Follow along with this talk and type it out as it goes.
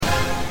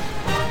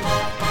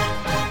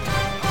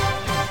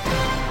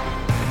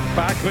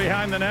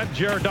Behind the net,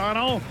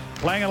 Giordano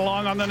playing it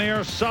along on the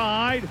near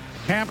side.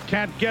 Camp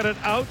can't get it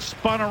out.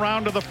 Spun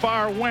around to the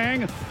far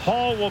wing.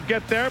 Hall will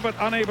get there, but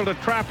unable to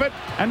trap it.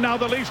 And now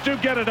the Leafs do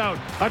get it out.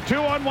 A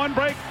 2-on-1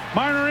 break.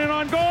 Marner in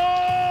on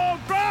goal.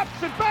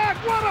 Drops it back.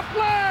 What a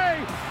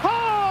play!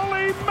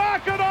 Holy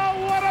Mackinac!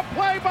 What a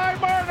play by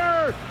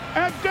Marner!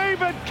 And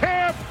David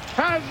Camp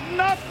has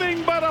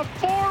nothing but a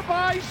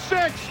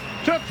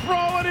 4x6 to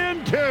throw it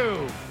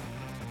into.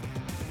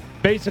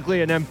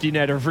 Basically an empty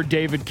netter for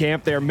David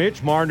Camp there.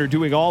 Mitch Marner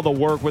doing all the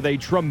work with a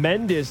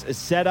tremendous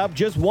setup.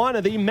 Just one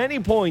of the many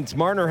points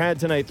Marner had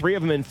tonight. 3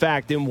 of them, in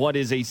fact, in what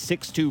is a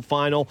 6-2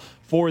 final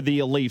for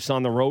the Leafs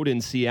on the road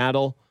in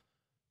Seattle.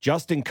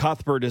 Justin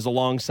Cuthbert is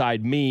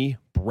alongside me,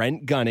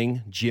 Brent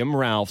Gunning, Jim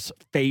Ralph's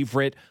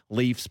favorite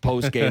Leafs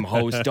postgame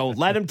host. Don't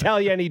let him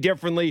tell you any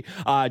differently.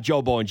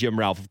 Joe Bo and Jim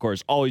Ralph, of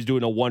course, always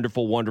doing a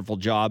wonderful, wonderful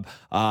job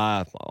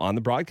on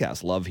the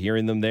broadcast. Love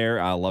hearing them there.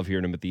 I love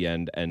hearing them at the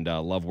end, and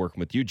love working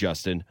with you,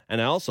 Justin.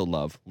 And I also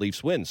love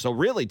Leafs wins. So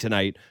really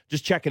tonight,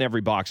 just checking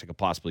every box I could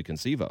possibly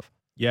conceive of.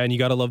 Yeah, and you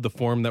got to love the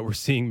form that we're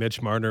seeing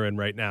Mitch Marner in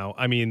right now.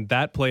 I mean,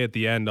 that play at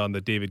the end on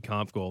the David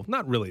Kampf goal,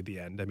 not really the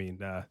end. I mean,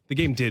 the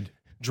game did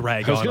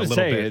drag on a little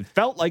bit. It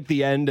felt like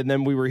the end, and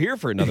then we were here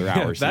for another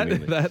hour.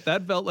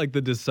 That felt like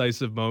the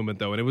decisive moment,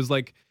 though, and it was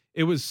like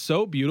it was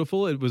so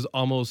beautiful. It was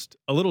almost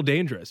a little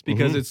dangerous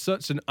because it's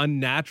such an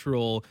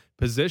unnatural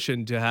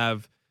position to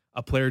have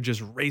a player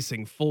just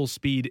racing full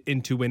speed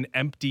into an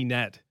empty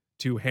net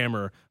to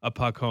hammer a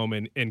puck home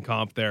in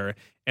Kampf there,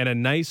 and a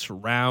nice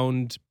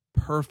round,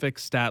 perfect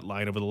stat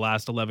line over the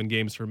last 11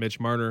 games for Mitch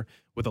Marner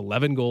with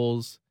 11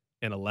 goals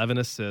and 11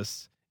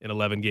 assists in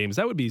 11 games.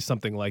 That would be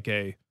something like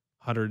a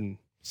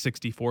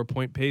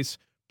 164-point pace.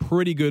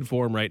 Pretty good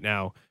form right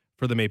now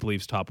for the Maple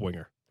Leafs top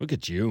winger. Look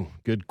at you.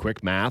 Good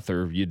quick math,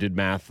 or you did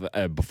math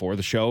before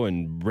the show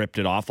and ripped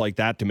it off like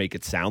that to make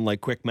it sound like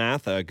quick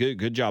math.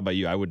 Good job by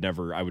you. I would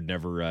never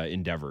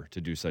endeavor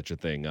to do such a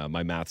thing.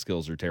 My math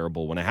skills are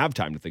terrible when I have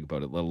time to think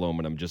about it, let alone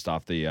when I'm just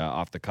off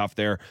the cuff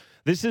there.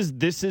 This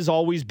has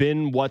always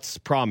been what's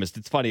promised.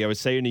 It's funny. I was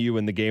saying to you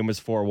when the game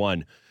was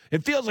 4-1.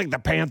 It feels like the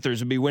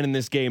Panthers would be winning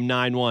this game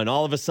 9-1.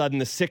 All of a sudden,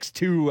 the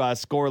 6-2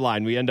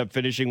 scoreline we end up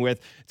finishing with,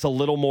 it's a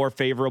little more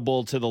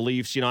favorable to the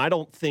Leafs. You know, I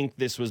don't think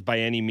this was by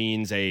any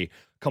means a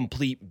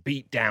complete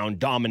beatdown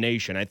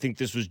domination. I think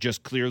this was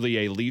just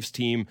clearly a Leafs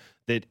team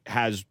that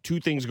has 2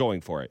 things going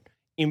for it.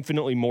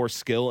 Infinitely more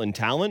skill and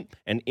talent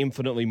and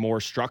infinitely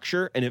more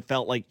structure. And it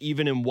felt like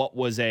even in what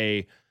was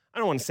I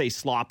don't want to say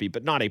sloppy,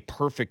 but not a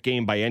perfect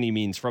game by any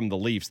means from the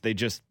Leafs. They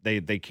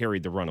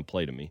carried the run of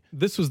play to me.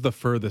 This was the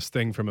furthest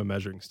thing from a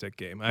measuring stick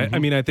game. I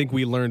mean, I think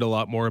we learned a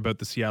lot more about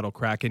the Seattle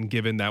Kraken,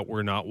 given that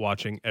we're not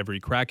watching every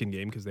Kraken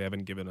game because they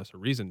haven't given us a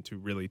reason to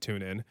really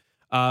tune in.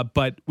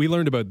 But we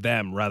learned about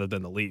them rather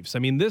than the Leafs. I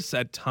mean, this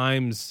at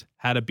times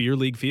had a beer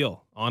league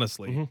feel,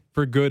 honestly,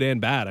 for good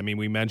and bad. I mean,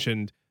 we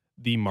mentioned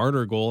the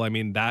Marner goal. I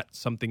mean, that's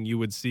something you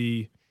would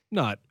see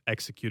not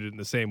executed in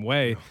the same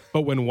way,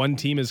 but when one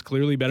team is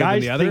clearly better than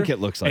the other, think it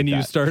looks like and that.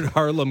 you start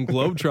Harlem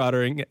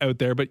Globetrottering out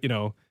there, but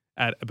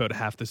at about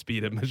half the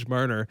speed of Mitch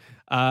Marner,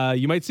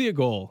 you might see a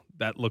goal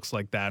that looks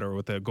like that, or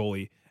with a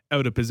goalie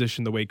out of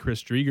position the way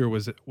Chris Driedger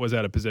was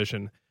out of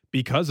position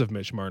because of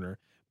Mitch Marner.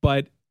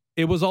 But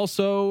it was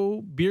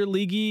also beer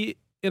leaguey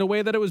in a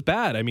way that it was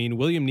bad. I mean,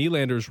 William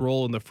Nylander's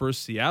role in the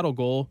first Seattle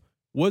goal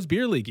was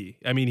beer leaguey.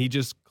 I mean, he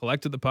just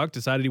collected the puck,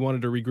 decided he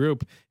wanted to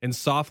regroup, and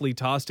softly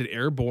tossed it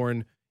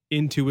airborne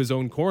into his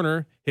own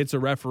corner, hits a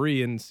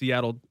referee, and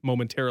Seattle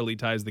momentarily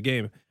ties the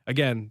game.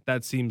 Again,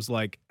 that seems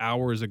like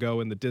hours ago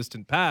in the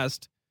distant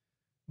past,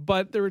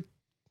 but there were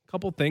a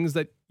couple things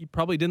that you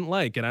probably didn't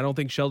like, and I don't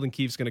think Sheldon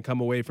Keefe's going to come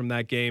away from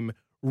that game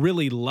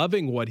really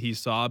loving what he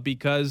saw,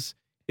 because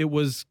it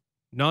was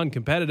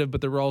non-competitive, but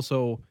there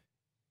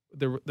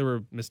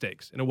were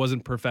mistakes, and it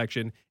wasn't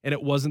perfection, and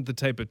it wasn't the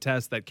type of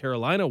test that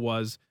Carolina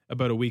was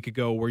about a week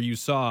ago, where you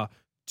saw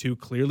 2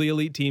 clearly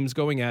elite teams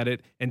going at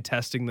it and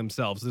testing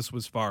themselves. This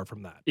was far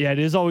from that. Yeah, it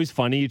is always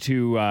funny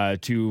to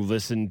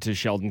listen to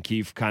Sheldon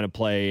Keefe kind of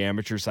play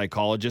amateur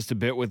psychologist a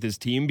bit with his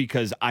team,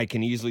 because I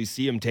can easily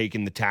see him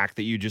taking the tack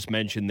that you just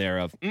mentioned there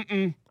of,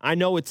 I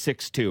know it's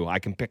 6-2. I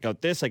can pick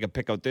out this, I can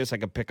pick out this, I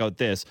can pick out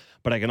this,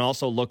 but I can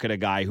also look at a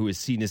guy who has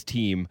seen his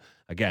team,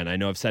 again, I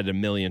know I've said it a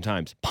million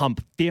times,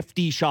 pump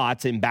 50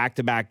 shots in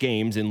back-to-back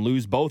games and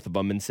lose both of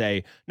them and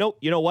say, no,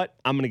 you know what?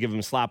 I'm going to give him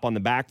a slap on the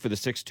back for the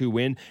 6-2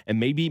 win. And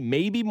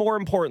maybe more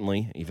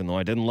importantly, even though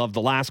I didn't love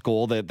the last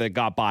goal that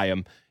got by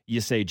him,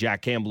 you say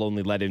Jack Campbell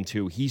only led him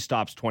 2. He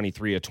stops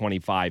 23 of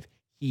 25.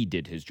 He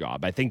did his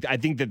job. I think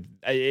that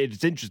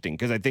it's interesting,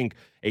 because I think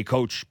a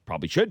coach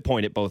probably should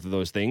point at both of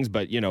those things,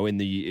 but in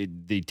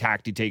the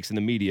tact he takes in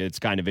the media, it's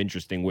kind of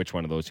interesting which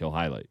one of those he'll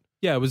highlight.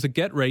 Yeah, it was a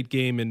get-right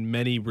game in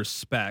many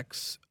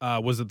respects.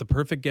 Was it the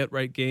perfect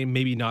get-right game?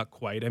 Maybe not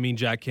quite. I mean,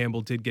 Jack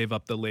Campbell did give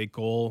up the late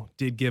goal,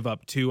 did give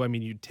up 2. I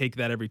mean, you'd take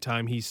that every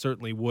time. He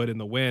certainly would in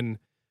the win.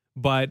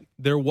 But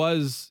there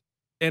was,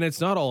 and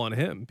it's not all on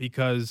him,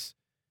 because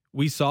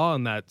we saw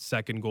on that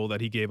second goal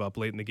that he gave up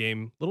late in the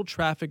game, little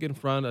traffic in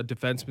front, a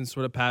defenseman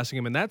sort of passing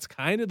him. And that's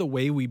kind of the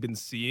way we've been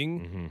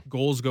seeing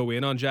goals go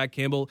in on Jack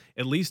Campbell,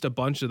 at least a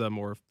bunch of them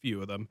or a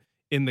few of them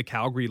in the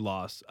Calgary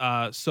loss.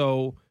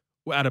 So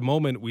at a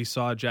moment we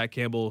saw Jack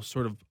Campbell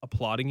sort of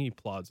applauding. He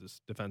applauds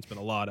his defenseman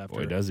a lot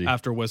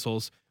after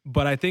whistles.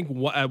 But I think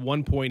at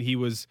one point he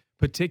was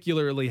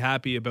particularly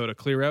happy about a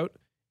clear out.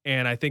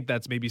 And I think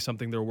that's maybe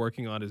something they're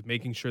working on, is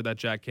making sure that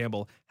Jack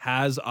Campbell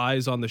has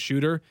eyes on the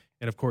shooter.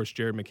 And of course,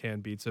 Jared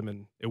McCann beats him,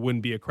 and it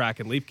wouldn't be a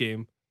Kraken Leaf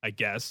game, I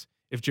guess,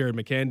 if Jared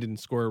McCann didn't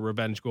score a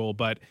revenge goal.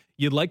 But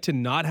you'd like to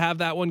not have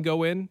that one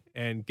go in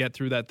and get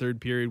through that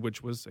third period,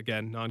 which was,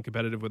 again,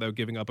 non-competitive without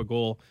giving up a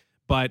goal.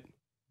 But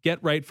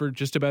get right for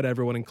just about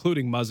everyone,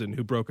 including Muzzin,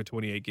 who broke a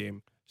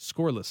 28-game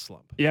scoreless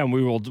slump. Yeah, and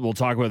we'll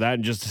talk about that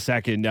in just a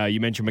second. You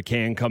mentioned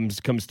McCann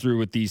comes through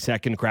with the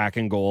second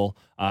Kraken goal.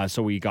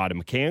 So we got a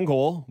McCann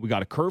goal, we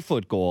got a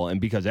Kerfoot goal,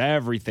 and because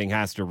everything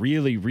has to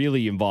really,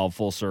 really involve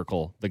full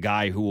circle, the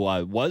guy who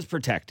was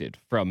protected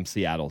from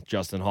Seattle,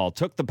 Justin Hall,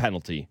 took the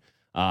penalty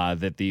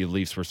that the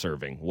Leafs were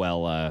serving.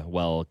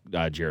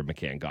 Jared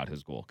McCann got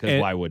his goal,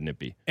 because why wouldn't it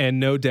be? And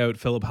no doubt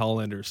Philip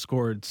Hollander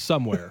scored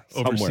somewhere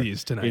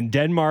overseas tonight. In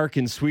Denmark,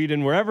 in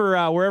Sweden,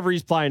 wherever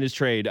he's plying his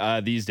trade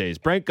these days.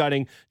 Brent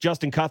Gunning,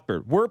 Justin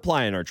Cuthbert, we're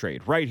plying our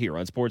trade right here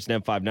on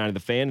Sportsnet 590 of The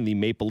Fan and the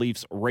Maple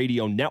Leafs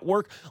Radio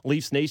Network.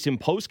 Leafs Nation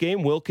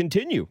postgame will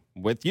continue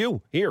with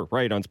you here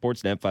right on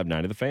Sportsnet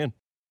 590 of The Fan.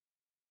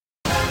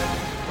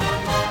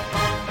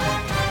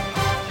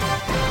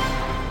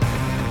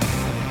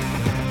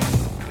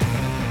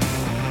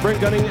 Brent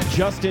Gunning,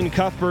 Justin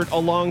Cuthbert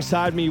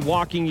alongside me,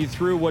 walking you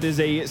through what is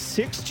a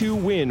 6-2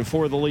 win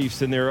for the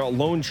Leafs in their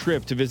lone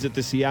trip to visit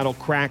the Seattle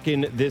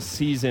Kraken this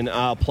season.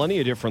 Plenty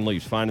of different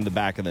Leafs finding the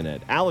back of the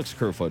net. Alex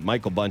Kerfoot,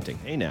 Michael Bunting,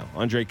 hey now,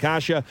 Andre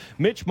Kasha,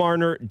 Mitch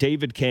Marner,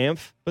 David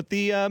Kampf, but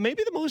the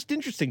maybe the most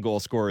interesting goal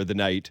scorer of the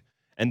night,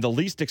 and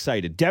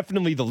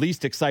definitely the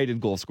least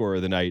excited goal scorer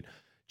of the night,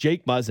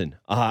 Jake Muzzin,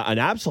 an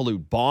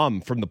absolute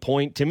bomb from the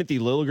point. Timothy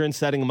Liljegren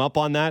setting him up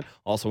on that.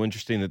 Also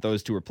interesting that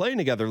those two are playing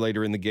together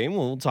later in the game.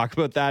 We'll talk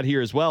about that here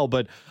as well.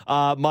 But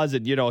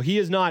Muzzin,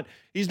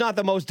 he's not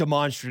the most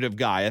demonstrative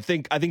guy. I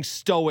think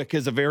stoic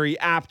is a very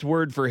apt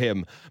word for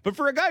him. But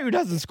for a guy who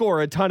doesn't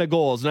score a ton of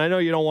goals, and I know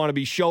you don't want to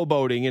be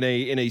showboating in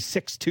a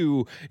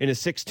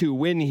 6-2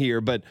 win here,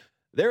 but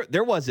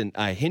there wasn't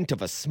a hint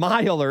of a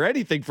smile or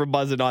anything from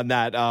Muzzin on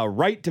that.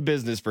 Right to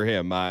business for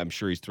him. I'm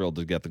sure he's thrilled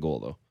to get the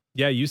goal though.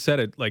 Yeah, you said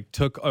it,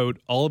 took out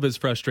all of his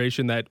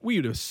frustration that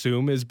we'd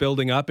assume is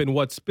building up in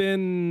what's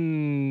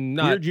been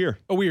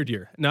a weird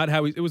year. Not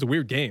how it was a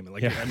weird game.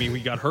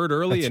 We got hurt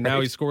early and now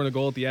he's scoring a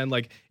goal at the end.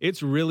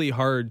 It's really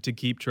hard to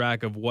keep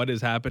track of what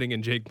is happening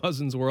in Jake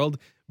Muzzin's world.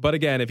 But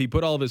again, if he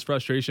put all of his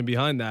frustration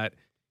behind that,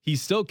 he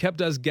still kept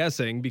us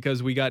guessing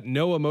because we got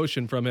no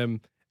emotion from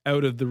him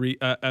out of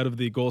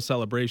the goal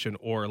celebration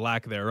or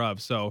lack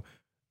thereof. So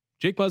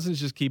Jake Muzzin's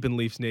just keeping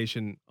Leafs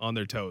Nation on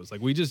their toes.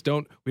 We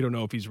don't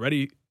know if he's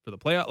ready for the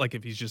playoff,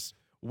 if he's just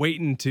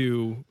waiting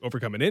to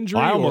overcome an injury.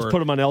 I almost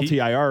put him on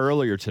LTIR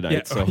earlier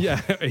tonight. Yeah,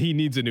 he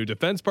needs a new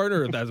defense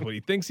partner, if that's what he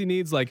thinks he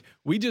needs.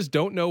 We just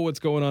don't know what's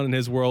going on in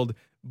his world.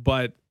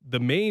 But the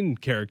main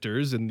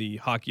characters in the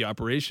hockey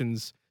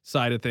operations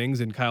side of things,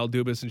 and Kyle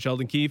Dubas and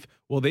Sheldon Keefe,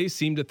 well, they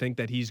seem to think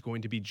that he's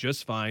going to be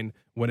just fine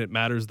when it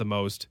matters the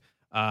most.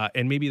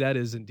 And maybe that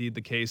is indeed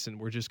the case,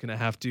 and we're just going to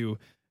have to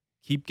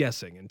keep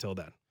guessing until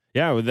then.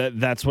 Yeah,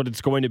 that's what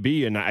it's going to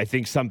be. And I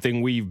think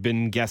something we've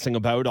been guessing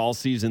about all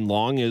season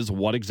long is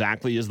what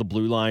exactly is the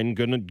blue line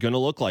gonna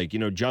look like.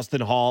 Justin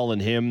Hall and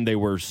him, they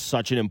were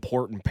such an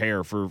important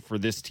pair for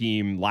this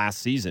team last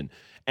season.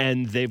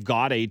 And they've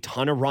got a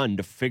ton of run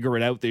to figure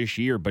it out this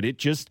year, but it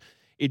just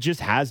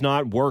has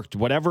not worked.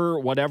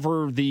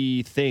 Whatever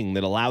the thing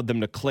that allowed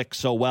them to click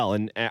so well,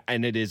 and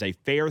it is a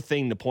fair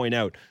thing to point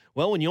out.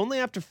 Well, when you only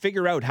have to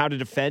figure out how to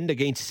defend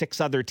against 6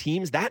 other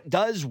teams, that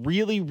does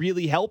really,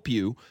 really help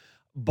you.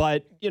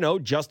 But,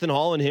 Justin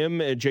Hall and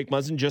him, Jake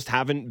Muzzin, just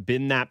haven't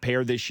been that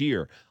pair this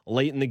year.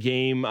 Late in the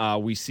game,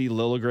 we see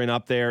Liljegren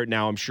up there.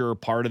 Now, I'm sure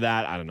part of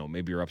that, I don't know,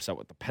 maybe you're upset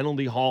with the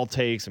penalty Hall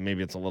takes, and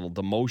maybe it's a little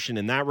demotion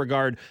in that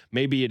regard.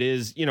 Maybe it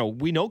is,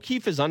 we know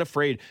Keefe is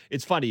unafraid.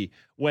 It's funny,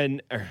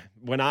 when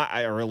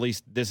I, or at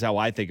least this is how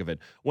I think of it,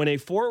 when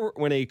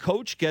a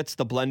coach gets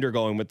the blender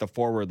going with the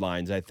forward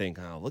lines, I think,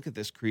 oh, look at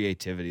this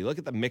creativity. Look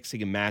at the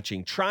mixing and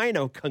matching, trying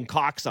to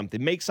concoct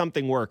something, make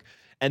something work.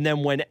 And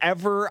then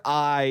whenever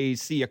I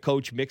see a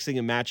coach mixing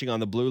and matching on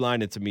the blue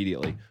line, it's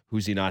immediately,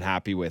 who's he not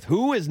happy with?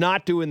 Who is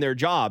not doing their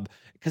job?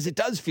 Because it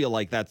does feel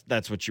like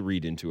that's what you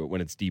read into it when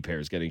it's D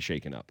pairs getting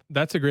shaken up.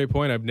 That's a great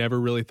point. I've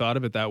never really thought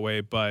of it that way,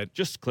 but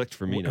just clicked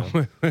for me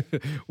now.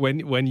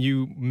 when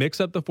you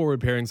mix up the forward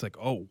pairings,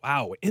 oh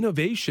wow,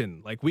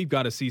 innovation! We've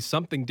got to see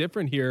something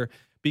different here.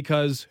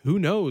 Because who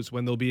knows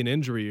when there'll be an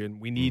injury,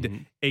 and we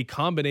need a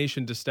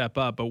combination to step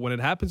up. But when it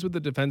happens with the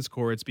defense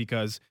core, it's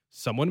because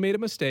someone made a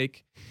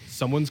mistake.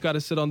 Someone's got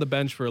to sit on the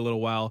bench for a little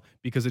while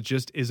because it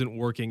just isn't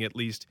working, at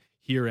least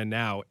here and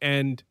now.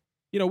 And,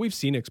 we've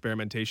seen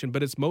experimentation,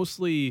 but it's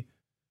mostly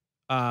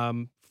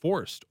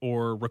forced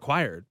or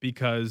required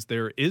because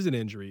there is an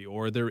injury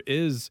or there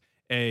is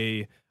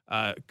a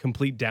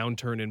complete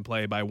downturn in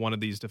play by one of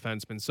these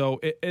defensemen. So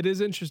it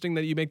is interesting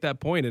that you make that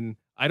point, and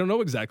I don't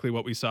know exactly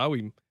what we saw.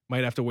 We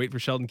might have to wait for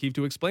Sheldon Keefe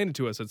to explain it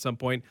to us at some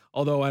point,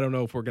 although I don't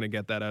know if we're going to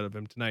get that out of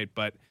him tonight.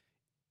 But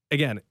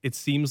again, it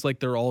seems like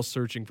they're all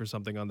searching for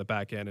something on the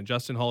back end, and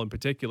Justin Holl in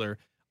particular.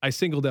 I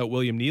singled out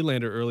William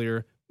Nylander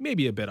earlier,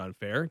 maybe a bit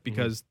unfair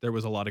because there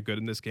was a lot of good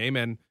in this game,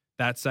 and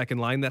that second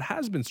line that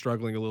has been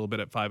struggling a little bit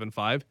at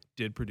 5-5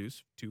 did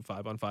produce 2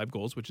 5-on-5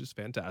 goals, which is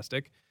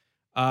fantastic.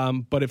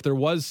 But if there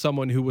was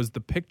someone who was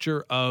the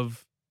picture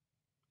of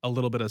a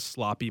little bit of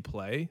sloppy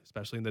play,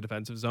 especially in the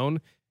defensive zone,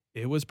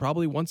 it was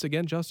probably once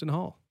again Justin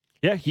Holl.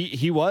 Yeah,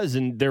 he was,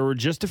 and there were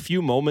just a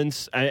few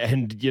moments,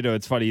 and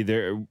it's funny,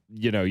 there,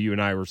 you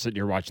and I were sitting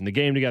here watching the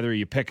game together,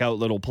 you pick out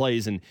little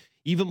plays, and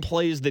even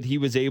plays that he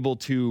was able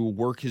to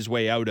work his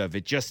way out of,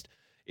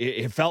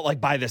 it felt like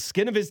by the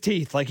skin of his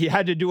teeth, like he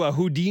had to do a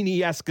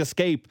Houdini-esque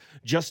escape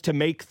just to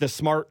make the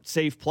smart,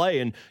 safe play.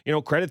 And,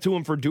 credit to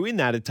him for doing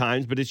that at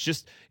times, but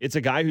it's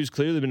a guy who's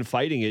clearly been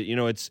fighting it.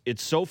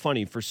 It's so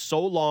funny. For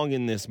so long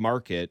in this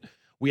market,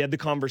 we had the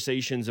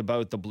conversations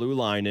about the blue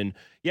line, and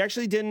you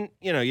actually didn't,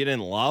 you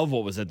didn't love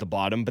what was at the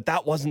bottom, but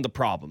that wasn't the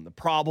problem. The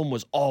problem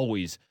was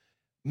always,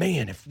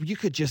 man, if you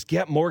could just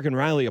get Morgan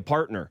Rielly a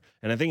partner.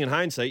 And I think in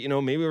hindsight,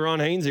 maybe Ron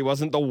Hainsey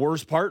wasn't the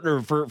worst partner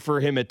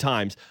for him at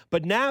times.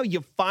 But now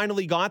you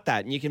finally got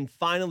that, and you can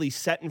finally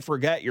set and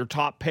forget your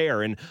top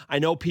pair. And I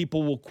know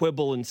people will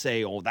quibble and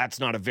say, oh, that's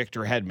not a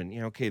Victor Hedman.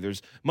 Okay,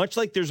 there's much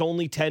like there's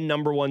only 10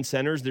 number one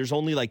centers, there's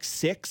only like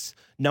 6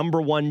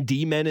 number one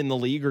D men in the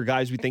league, or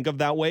guys we think of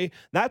that way.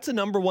 That's a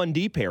number one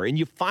D pair, and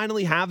you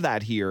finally have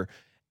that here.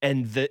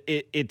 And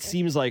it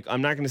seems like,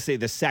 I'm not going to say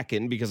the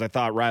second, because I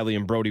thought Rielly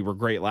and Brody were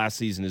great last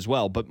season as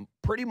well, but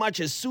pretty much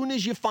as soon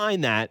as you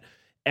find that,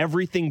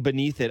 everything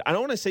beneath it, I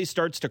don't want to say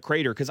starts to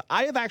crater, because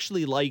I have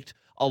actually liked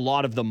a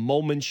lot of the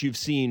moments you've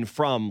seen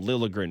from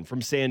Liljegren,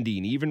 from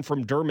Sandin, even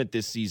from Dermott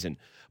this season.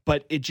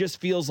 But it just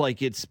feels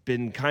like it's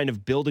been kind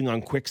of building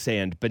on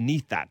quicksand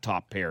beneath that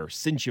top pair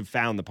since you've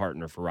found the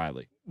partner for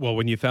Rielly. Well,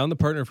 when you found the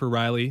partner for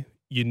Rielly,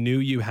 you knew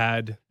you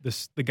had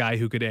the guy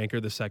who could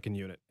anchor the second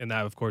unit. And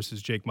that, of course,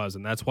 is Jake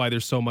Muzzin. That's why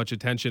there's so much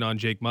attention on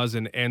Jake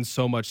Muzzin and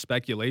so much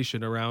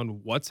speculation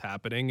around what's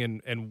happening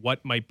and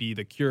what might be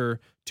the cure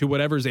to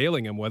whatever's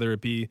ailing him, whether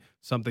it be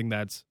something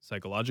that's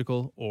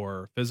psychological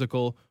or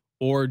physical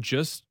or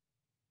just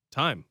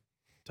time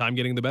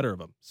getting the better of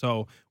him.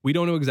 So we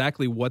don't know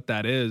exactly what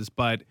that is,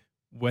 but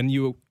when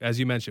you, as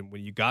you mentioned,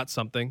 when you got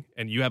something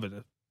and you have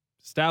an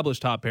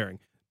established top pairing,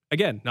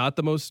 again, not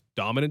the most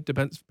dominant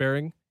defense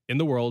pairing in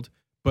the world,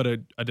 but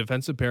a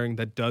defensive pairing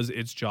that does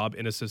its job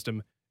in a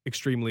system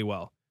extremely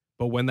well.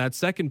 But when that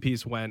second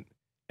piece went,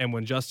 and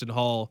when Justin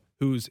Holl,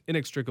 who's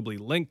inextricably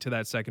linked to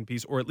that second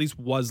piece, or at least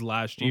was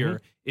last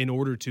year, in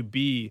order to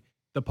be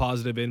the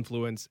positive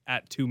influence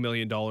at $2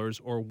 million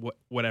or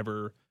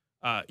whatever,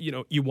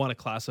 you want to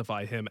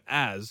classify him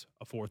as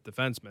a fourth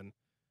defenseman.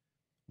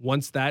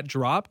 Once that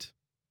dropped,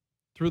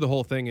 threw the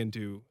whole thing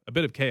into a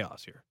bit of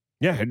chaos here.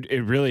 Yeah,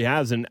 it really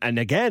has. And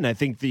again, I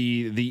think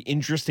the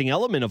interesting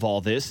element of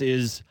all this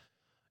is,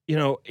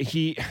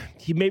 he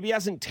maybe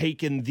hasn't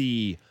taken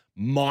the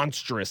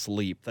monstrous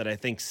leap that I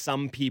think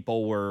some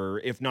people were,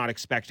 if not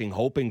expecting,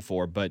 hoping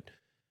for. But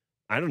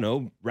I don't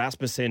know,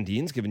 Rasmus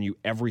Sandin's given you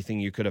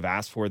everything you could have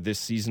asked for this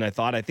season, I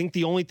thought. I think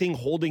the only thing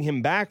holding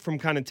him back from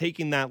kind of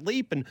taking that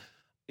leap, and,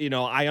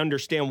 I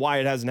understand why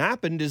it hasn't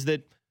happened, is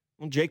that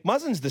Jake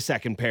Muzzin's the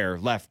second pair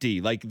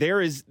lefty. Like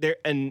there is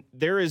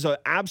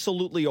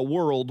absolutely a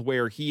world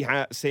where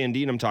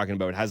Sandin, I'm talking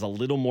about, has a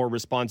little more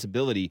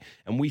responsibility,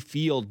 and we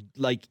feel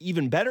like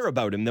even better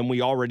about him than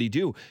we already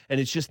do. And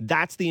it's just,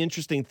 that's the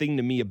interesting thing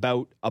to me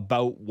about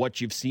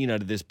what you've seen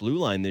out of this blue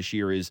line this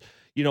year is,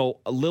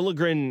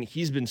 Liljegren,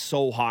 he's been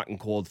so hot and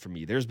cold for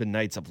me. There's been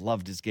nights I've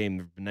loved his game.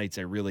 There have been nights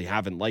I really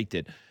haven't liked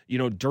it.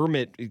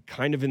 Dermott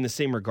kind of in the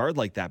same regard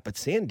like that. But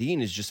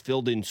Sandin is just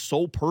filled in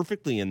so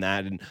perfectly in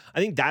that. And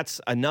I think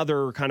that's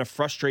another kind of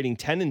frustrating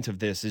tenet of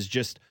this is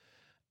just,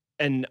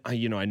 and I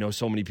know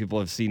so many people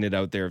have seen it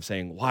out there of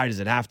saying, why does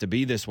it have to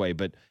be this way?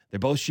 But they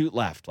both shoot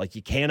left. Like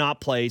you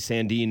cannot play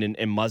Sandin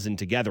and Muzzin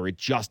together. It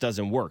just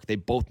doesn't work. They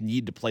both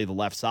need to play the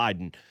left side.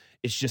 And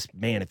it's just,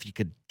 man, if you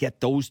could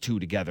get those two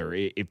together,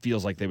 it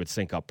feels like they would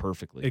sync up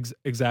perfectly.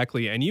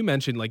 Exactly. And you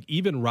mentioned like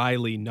even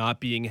Rielly not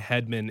being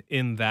Hedman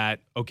in that,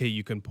 okay,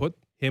 you can put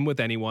him with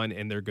anyone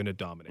and they're going to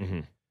dominate. Mm-hmm.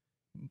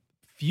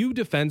 Few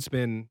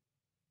defensemen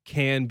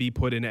can be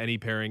put in any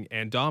pairing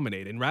and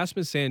dominate. And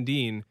Rasmus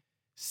Sandin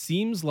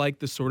seems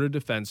like the sort of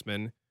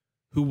defenseman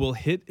who will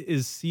hit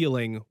his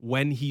ceiling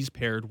when he's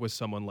paired with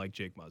someone like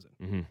Jake Muzzin.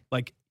 Mm-hmm.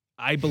 Like,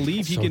 I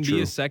believe he can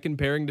be a second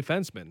pairing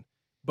defenseman,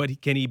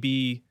 but can he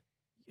be...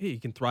 He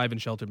can thrive in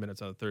sheltered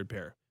minutes on the third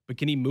pair. But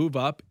can he move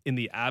up in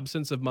the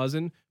absence of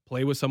Muzzin,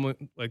 play with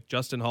someone like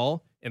Justin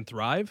Holl, and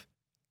thrive?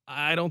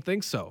 I don't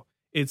think so.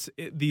 These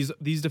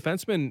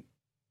defensemen,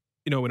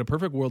 in a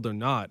perfect world they're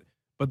not,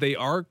 but they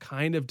are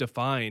kind of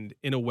defined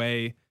in a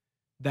way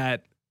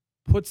that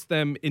puts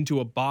them into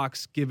a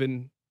box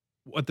given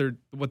what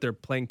their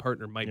playing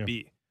partner might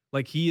be.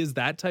 Like, he is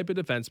that type of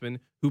defenseman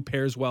who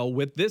pairs well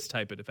with this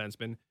type of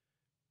defenseman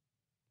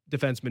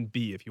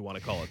B, if you want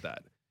to call it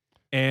that.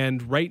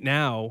 And right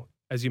now,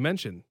 as you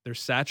mentioned, they're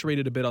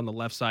saturated a bit on the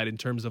left side in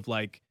terms of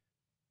like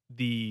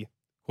the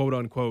quote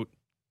unquote,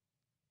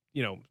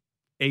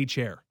 A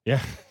chair.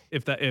 Yeah.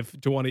 If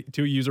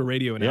to use a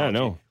radio analogy. Yeah,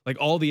 no. Like,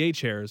 all the A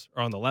chairs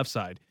are on the left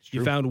side.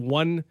 You found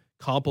one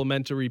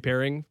complementary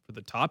pairing for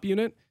the top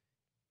unit.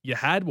 You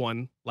had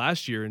one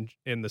last year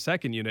in the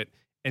second unit,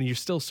 and you're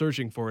still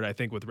searching for it, I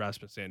think, with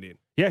Rasmus Sandin.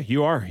 Yeah,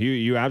 you are.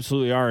 You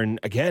absolutely are. And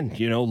again,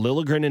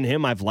 Liljegren and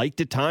him, I've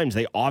liked at times.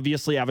 They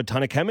obviously have a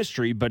ton of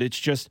chemistry, but it's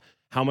just,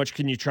 how much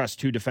can you trust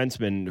two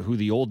defensemen, who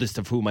the oldest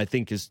of whom I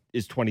think is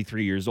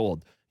 23 years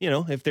old?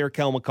 If they're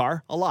Kel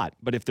McCarr, a lot.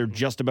 But if they're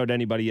just about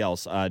anybody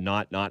else,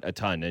 not a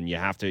ton. And you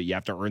have to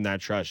earn that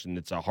trust, and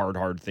it's a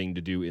hard thing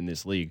to do in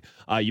this league.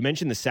 You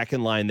mentioned the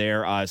second line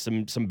there.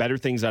 Some better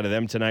things out of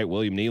them tonight.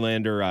 William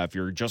Nylander, if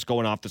you're just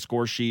going off the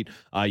score sheet,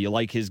 you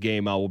like his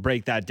game, we'll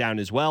break that down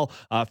as well.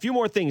 A few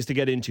more things to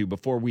get into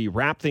before we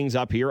wrap things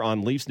up here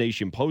on Leafs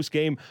Nation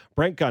postgame.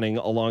 Brent Gunning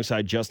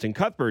alongside Justin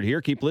Cuthbert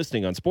here. Keep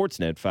listening on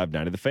Sportsnet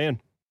 590 The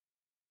Fan.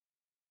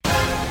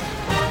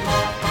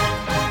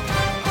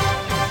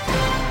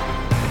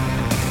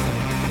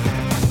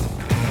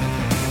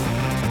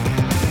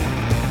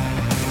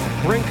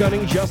 Brent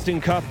Gunning, Justin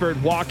Cuthbert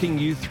walking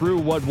you through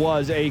what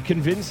was a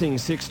convincing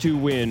 6-2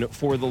 win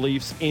for the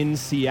Leafs in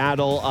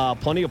Seattle.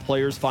 Plenty of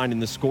players finding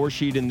the score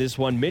sheet in this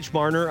one. Mitch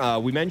Marner,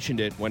 we mentioned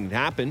it when it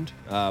happened.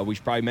 We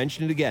should probably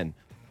mention it again.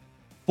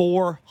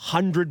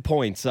 400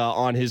 points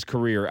on his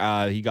career.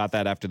 He got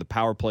that after the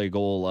power play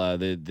goal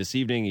this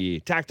evening. He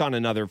tacked on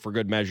another for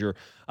good measure.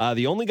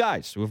 The only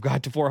guys who have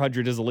got to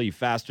 400 as a Leaf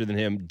faster than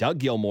him: Doug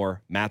Gilmour,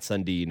 Matt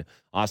Sundin,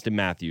 Austin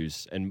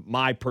Matthews, and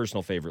my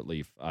personal favorite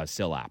Leaf,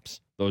 Sil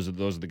Apps. Those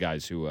are the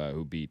guys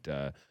who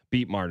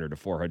beat Marner to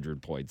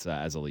 400 points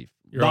as a Leaf.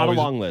 Not a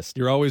long list.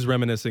 You're always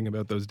reminiscing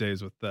about those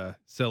days with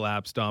Sil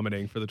Apps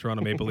dominating for the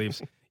Toronto Maple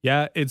Leafs.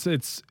 Yeah, it's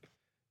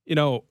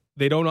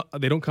they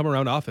don't come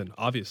around often,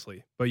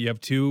 obviously, but you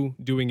have two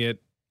doing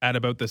it at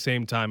about the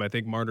same time. I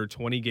think Marner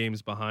 20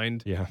 games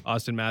behind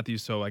Austin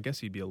Matthews, so I guess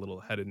he'd be a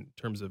little ahead in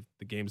terms of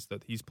the games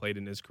that he's played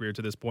in his career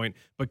to this point.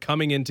 But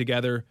coming in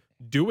together,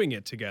 doing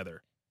it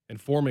together, and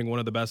forming one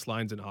of the best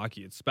lines in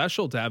hockey. It's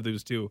special to have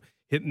those two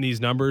hitting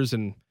these numbers,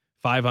 and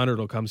 500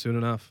 will come soon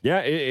enough. Yeah,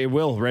 it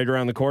will, right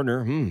around the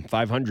corner.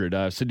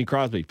 500. Sidney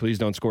Crosby, please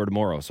don't score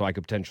tomorrow, so I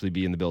could potentially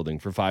be in the building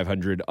for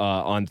 500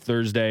 on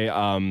Thursday.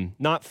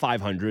 Not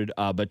 500,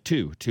 but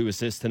two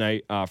assists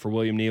tonight for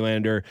William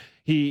Nylander.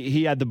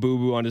 He had the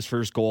boo-boo on his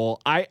first goal.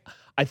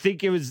 I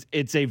think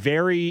it's a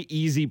very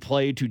easy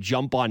play to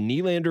jump on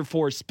Nylander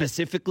for,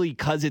 specifically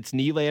because it's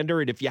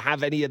Nylander, and if you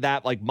have any of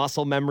that like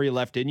muscle memory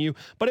left in you.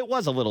 But it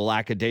was a little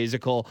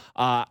lackadaisical.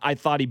 I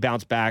thought he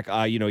bounced back.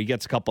 He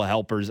gets a couple of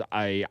helpers.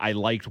 I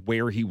liked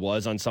where he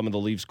was on some of the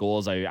Leafs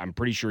goals. I'm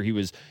pretty sure he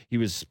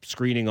was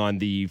screening on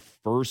the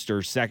first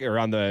or second, or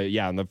on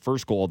the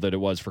first goal that it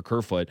was for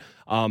Kerfoot.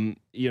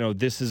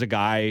 This is a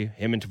guy,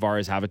 him and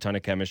Tavares have a ton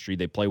of chemistry.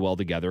 They play well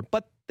together,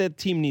 but the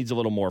team needs a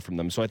little more from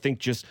them. So I think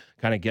just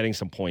kind of getting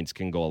some points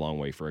can go a long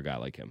way for a guy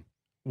like him.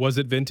 Was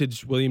it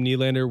vintage William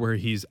Nylander where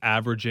he's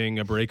averaging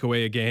a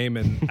breakaway a game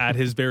and at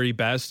his very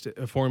best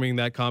forming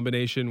that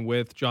combination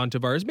with John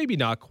Tavares? Maybe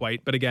not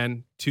quite, but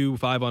again, 2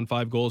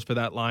 5-on-5 goals for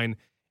that line.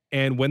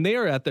 And when they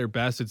are at their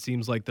best, it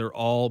seems like they're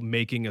all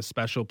making a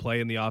special play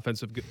in the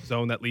offensive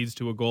zone that leads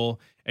to a goal.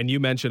 And you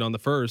mentioned on the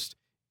first,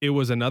 it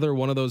was another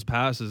one of those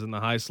passes in the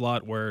high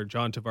slot where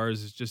John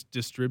Tavares is just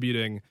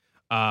distributing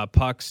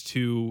pucks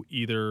to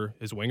either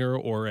his winger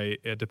or a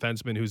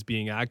defenseman who's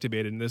being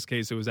activated. In this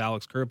case, it was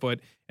Alex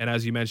Kerfoot. And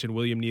as you mentioned,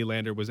 William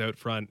Nylander was out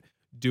front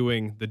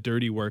doing the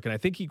dirty work. And I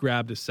think he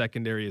grabbed a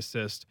secondary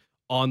assist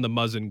on the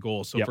Muzzin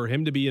goal. So for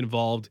him to be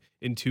involved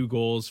in 2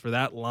 goals, for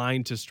that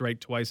line to strike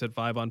twice at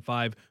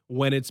 5-on-5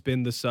 when it's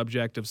been the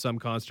subject of some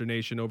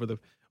consternation over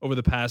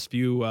the past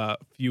few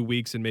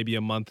weeks and maybe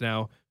a month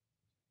now.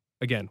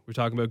 Again, we're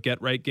talking about get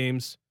right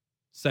games.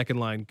 Second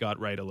line got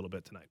right a little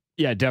bit tonight.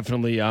 Yeah,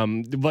 definitely.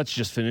 Let's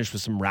just finish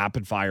with some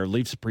rapid fire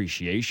Leafs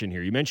appreciation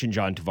here. You mentioned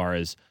John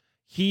Tavares.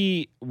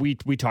 We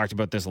talked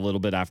about this a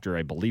little bit after,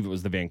 I believe it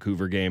was the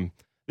Vancouver game.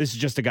 This is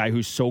just a guy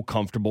who's so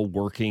comfortable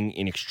working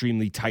in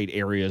extremely tight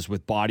areas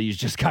with bodies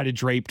just kind of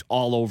draped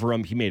all over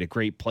him. He made a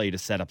great play to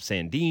set up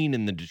Sandin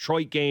in the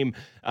Detroit game.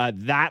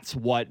 That's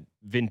what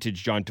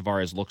vintage John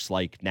Tavares looks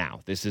like now.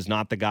 This is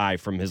not the guy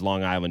from his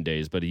Long Island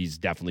days, but he's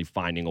definitely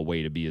finding a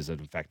way to be as an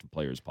effective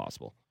player as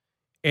possible.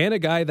 And a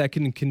guy that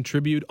can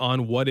contribute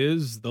on what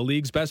is the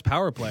league's best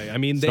power play. I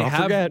mean,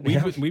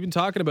 we've been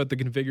talking about the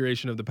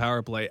configuration of the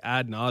power play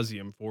ad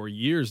nauseum for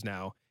years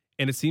now,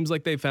 and it seems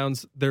like they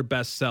found their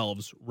best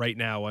selves right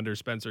now under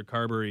Spencer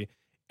Carberry.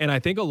 And I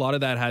think a lot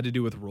of that had to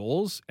do with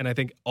roles, and I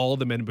think all of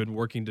them had been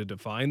working to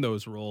define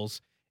those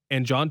roles.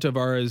 And John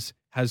Tavares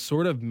has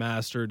sort of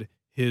mastered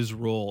his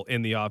role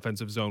in the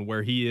offensive zone,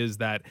 where he is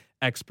that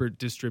expert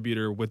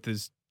distributor with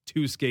his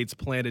 2 skates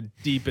planted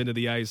deep into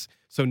the ice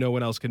so no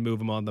one else can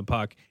move him on the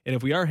puck. And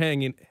if we are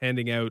handing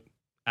out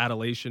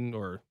adulation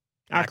or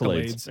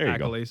accolades,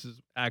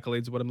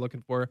 accolades, what I'm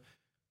looking for,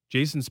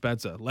 Jason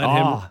Spezza. Let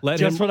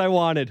him what I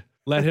wanted.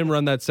 Let him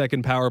run that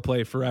second power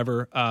play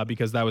forever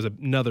because that was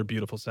another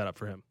beautiful setup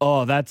for him.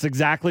 Oh, that's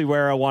exactly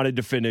where I wanted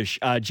to finish.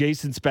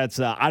 Jason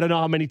Spezza, I don't know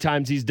how many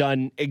times he's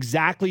done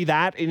exactly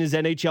that in his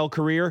NHL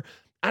career.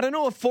 I don't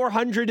know if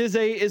 400 is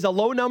a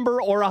low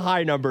number or a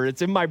high number.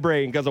 It's in my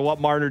brain because of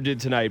what Marner did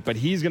tonight, but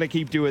he's going to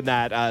keep doing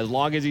that as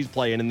long as he's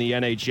playing in the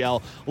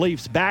NHL.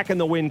 Leafs back in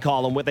the win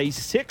column with a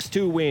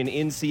 6-2 win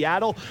in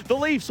Seattle. The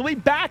Leafs will be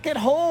back at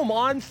home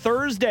on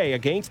Thursday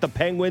against the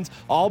Penguins.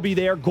 I'll be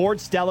there. Gord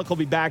Stellick will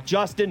be back.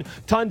 Justin,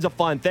 tons of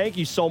fun. Thank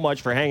you so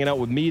much for hanging out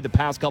with me the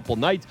past couple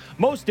nights.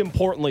 Most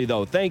importantly,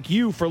 though, thank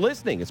you for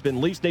listening. It's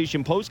been Leafs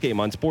Nation Postgame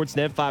on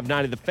Sportsnet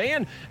 590 The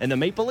Fan and the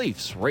Maple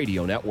Leafs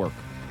Radio Network.